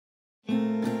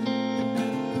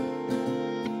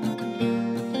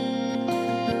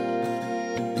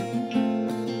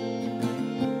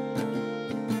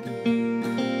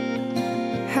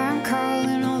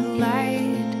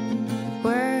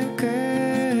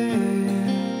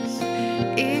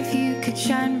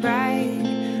shine bright,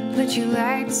 let your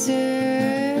light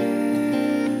serve.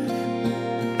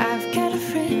 I've got a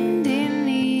friend in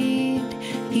need,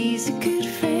 he's a good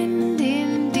friend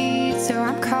indeed. So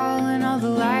I'm calling all the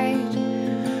light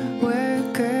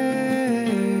workers.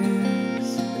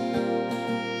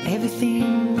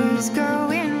 Everything was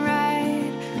going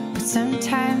right, but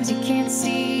sometimes you can't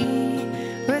see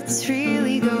what's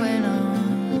really going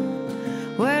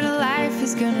on, what a life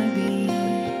is gonna be.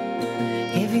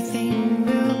 Everything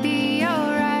will be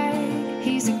alright,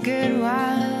 he's a good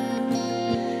one,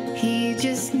 he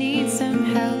just needs some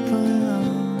help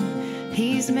along,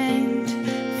 he's meant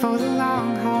for the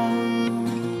long haul.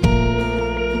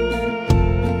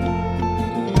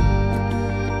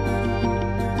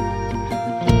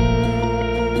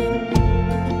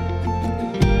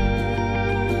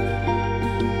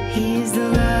 He's the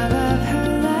love of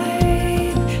her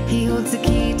life, he holds the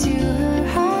key to her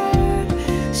heart.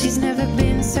 She's never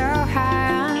been so high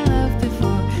on love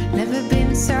before, never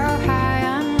been so high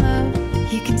on love.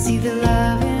 You can see the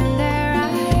love in their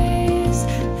eyes,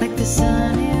 like the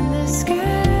sun in the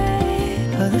sky,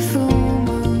 or the full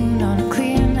moon on a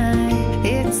clear night.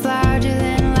 It's larger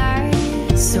than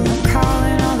life, so I'm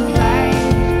calling all the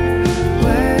light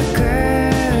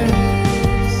workers.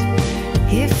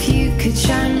 If you could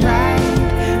shine bright,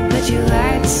 let your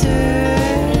light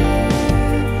serve.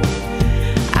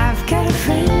 I've got a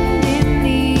friend in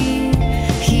need,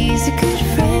 he's a good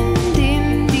friend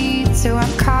indeed. So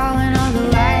I'm calling all the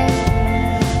light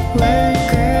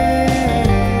workers.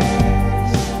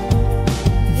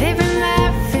 They've been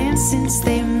laughing since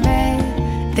they met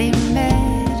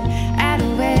at a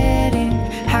wedding.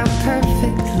 How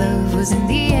perfect love was in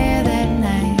the air that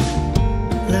night.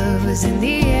 Love was in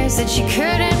the air, said she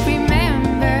couldn't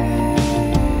remember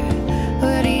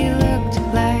what he looked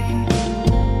like,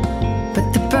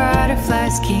 but the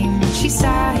butterflies came when she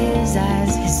saw his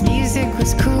eyes. His music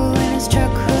was cool and his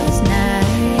truck was nice.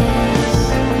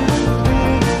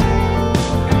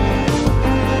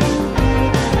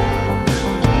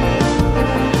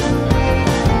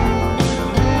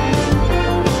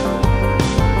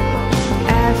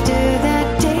 After that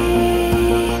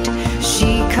date,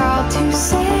 she called to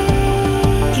say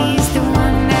he's the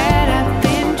one that I've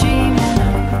been dreaming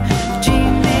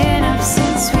of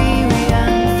since we were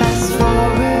young. Fast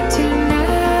forward to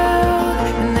now,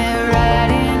 and they're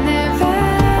writing their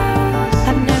vows.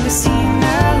 I've never seen a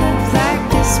love like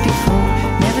this before,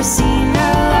 never seen a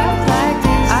love like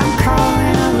this. I'm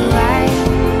calling all the light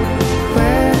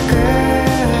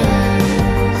workers.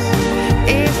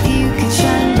 If you could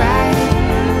shine bright,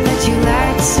 let your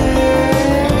light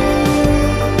serve.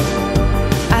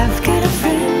 I've got a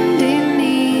friend in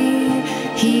need,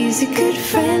 he's a good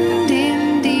friend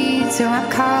indeed. So I'm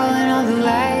calling all the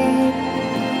light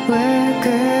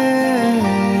workers.